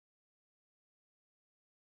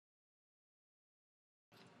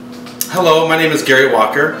Hello, my name is Gary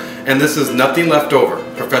Walker, and this is Nothing Left Over,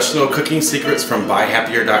 professional cooking secrets from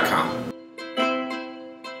BuyHappier.com.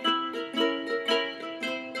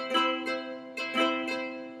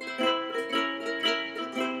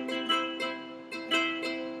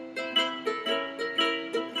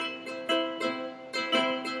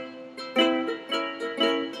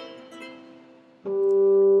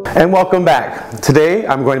 And welcome back. Today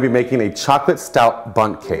I'm going to be making a chocolate stout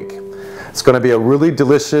bundt cake. It's going to be a really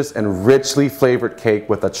delicious and richly flavored cake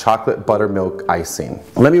with a chocolate buttermilk icing.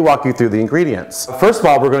 Let me walk you through the ingredients. First of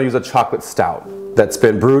all, we're going to use a chocolate stout that's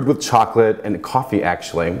been brewed with chocolate and coffee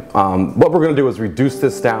actually. What we're going to do is reduce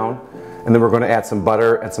this down, and then we're going to add some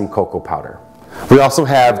butter and some cocoa powder. We also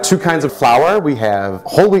have two kinds of flour. We have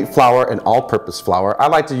whole wheat flour and all-purpose flour. I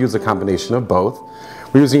like to use a combination of both.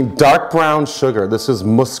 We're using dark brown sugar. This is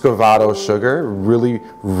muscovado sugar, really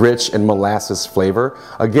rich in molasses flavor.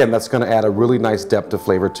 Again, that's going to add a really nice depth of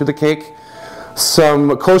flavor to the cake.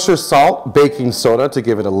 Some kosher salt, baking soda to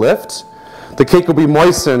give it a lift. The cake will be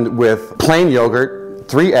moistened with plain yogurt,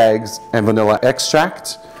 3 eggs, and vanilla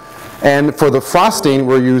extract. And for the frosting,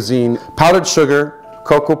 we're using powdered sugar,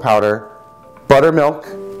 cocoa powder, buttermilk,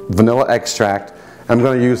 vanilla extract. I'm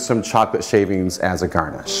going to use some chocolate shavings as a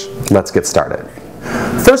garnish. Let's get started.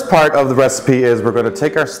 First part of the recipe is we're going to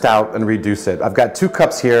take our stout and reduce it. I've got 2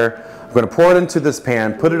 cups here. I'm going to pour it into this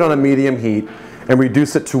pan, put it on a medium heat, and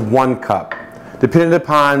reduce it to 1 cup. Depending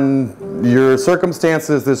upon your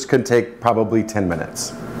circumstances, this can take probably 10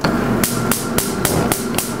 minutes.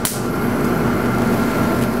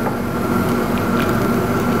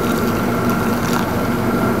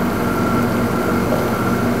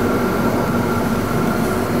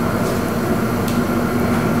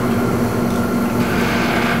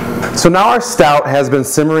 So now our stout has been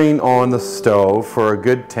simmering on the stove for a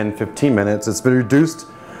good 10-15 minutes. It's been reduced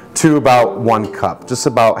to about 1 cup, just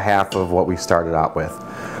about half of what we started out with.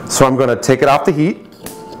 So I'm going to take it off the heat.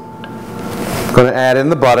 I'm going to add in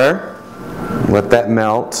the butter, let that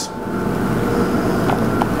melt,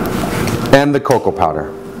 and the cocoa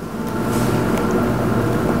powder.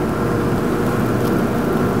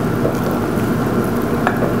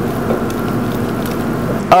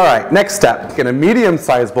 Alright, next step. In a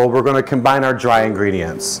medium-sized bowl, we're going to combine our dry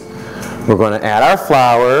ingredients. We're going to add our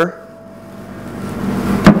flour,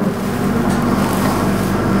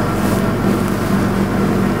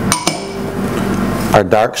 our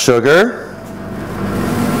dark sugar,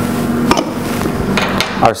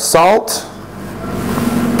 our salt,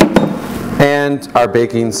 and our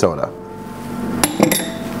baking soda.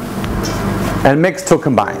 And mix till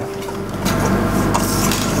combined.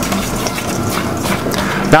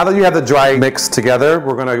 Now that you have the dry mix together,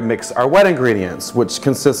 we're going to mix our wet ingredients, which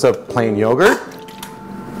consists of plain yogurt,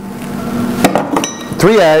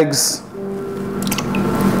 3 eggs,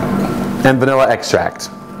 and vanilla extract.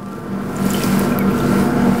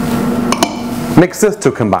 Mix this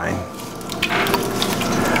to combine.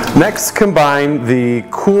 Next, combine the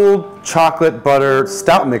cooled chocolate butter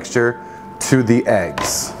stout mixture to the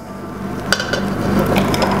eggs.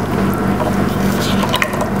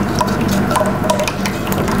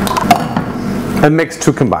 And mix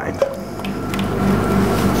to combine.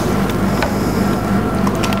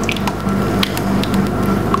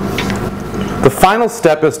 The final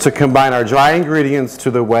step is to combine our dry ingredients to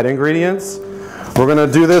the wet ingredients. We're going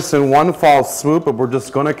to do this in one fall swoop, but we're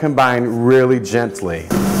just going to combine really gently.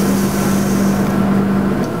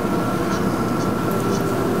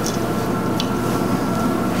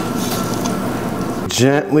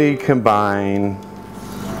 Gently combine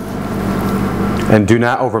and do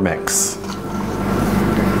not overmix.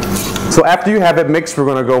 So after you have it mixed, we're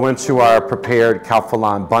going to go into our prepared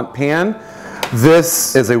Calphalon Bundt pan.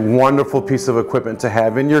 This is a wonderful piece of equipment to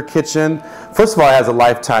have in your kitchen. First of all, it has a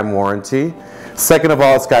lifetime warranty. Second of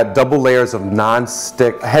all, it's got double layers of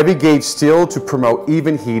non-stick heavy gauge steel to promote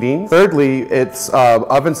even heating. Thirdly, it's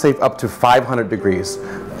oven safe up to 500 degrees.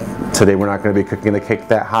 Today we're not going to be cooking the cake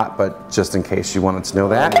that hot, but just in case you wanted to know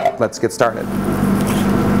that, let's get started.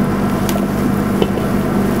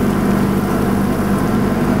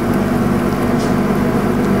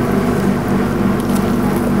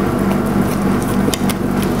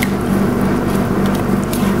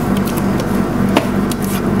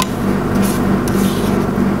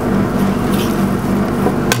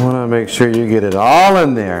 Make sure you get it all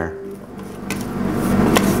in there.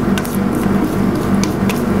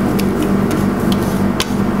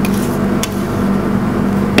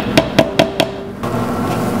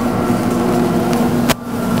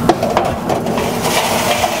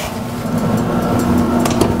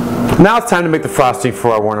 Now it's time to make the frosting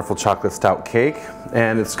for our wonderful chocolate stout cake.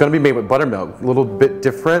 and it's going to be made with buttermilk. A little bit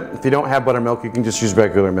different. If you don't have buttermilk, you can just use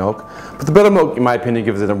regular milk. But the buttermilk, in my opinion,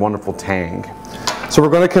 gives it a wonderful tang. So we're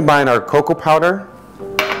going to combine our cocoa powder,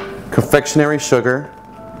 confectionery sugar.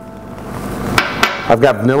 I've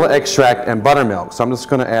got vanilla extract and buttermilk, so I'm just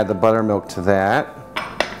going to add the buttermilk to that.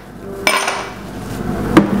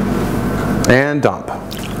 And dump.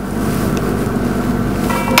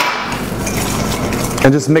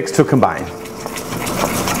 And just mix to combine.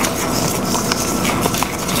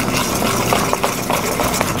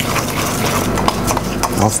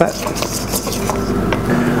 All set.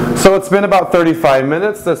 So it's been about 35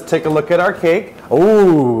 minutes. Let's take a look at our cake.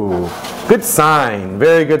 Ooh, good sign,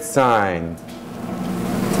 very good sign.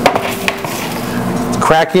 It's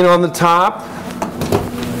cracking on the top.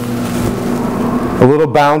 A little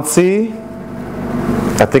bouncy.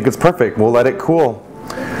 I think it's perfect. We'll let it cool.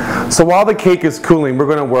 So while the cake is cooling, we're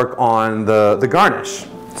going to work on the garnish.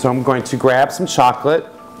 So I'm going to grab some chocolate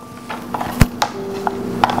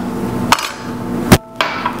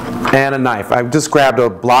and a knife. I've just grabbed a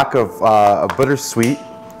block of bittersweet,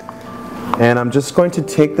 and I'm just going to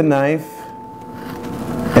take the knife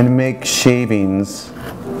and make shavings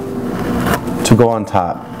to go on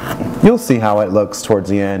top. You'll see how it looks towards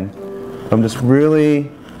the end. I'm just really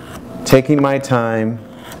taking my time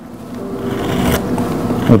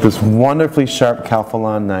with this wonderfully sharp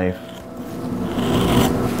Calphalon knife.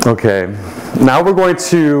 Okay, now we're going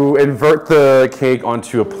to invert the cake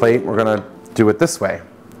onto a plate. We're going to do it this way.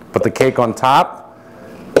 Put the cake on top,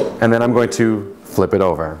 and then I'm going to flip it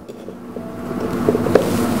over.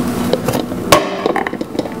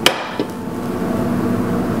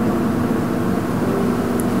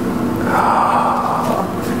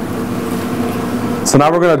 So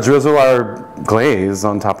now we're going to drizzle our glaze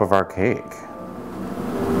on top of our cake.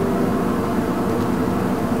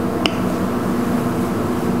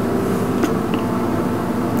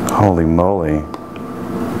 Holy moly.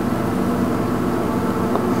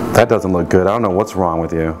 That doesn't look good. I don't know what's wrong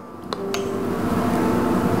with you.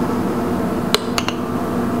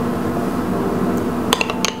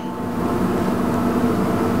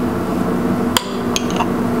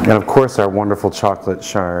 And of course our wonderful chocolate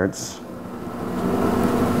shards.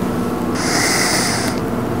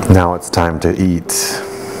 Now it's time to eat.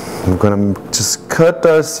 We're going to just cut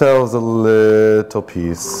ourselves a little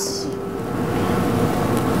piece.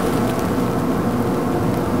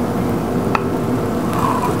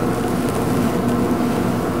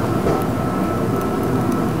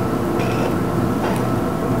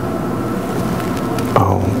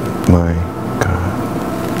 Oh my God.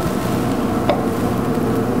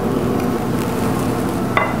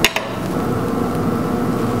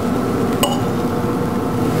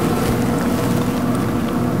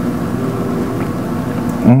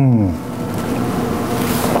 Mmm.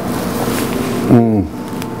 Mmm.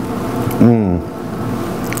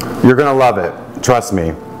 Mmm. You're gonna love it. Trust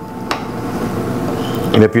me.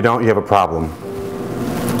 And if you don't, you have a problem.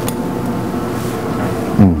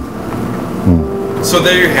 So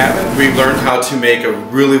there you have it. We've learned how to make a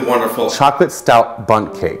really wonderful chocolate stout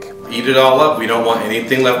bundt cake. Eat it all up. We don't want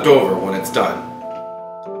anything left over when it's done.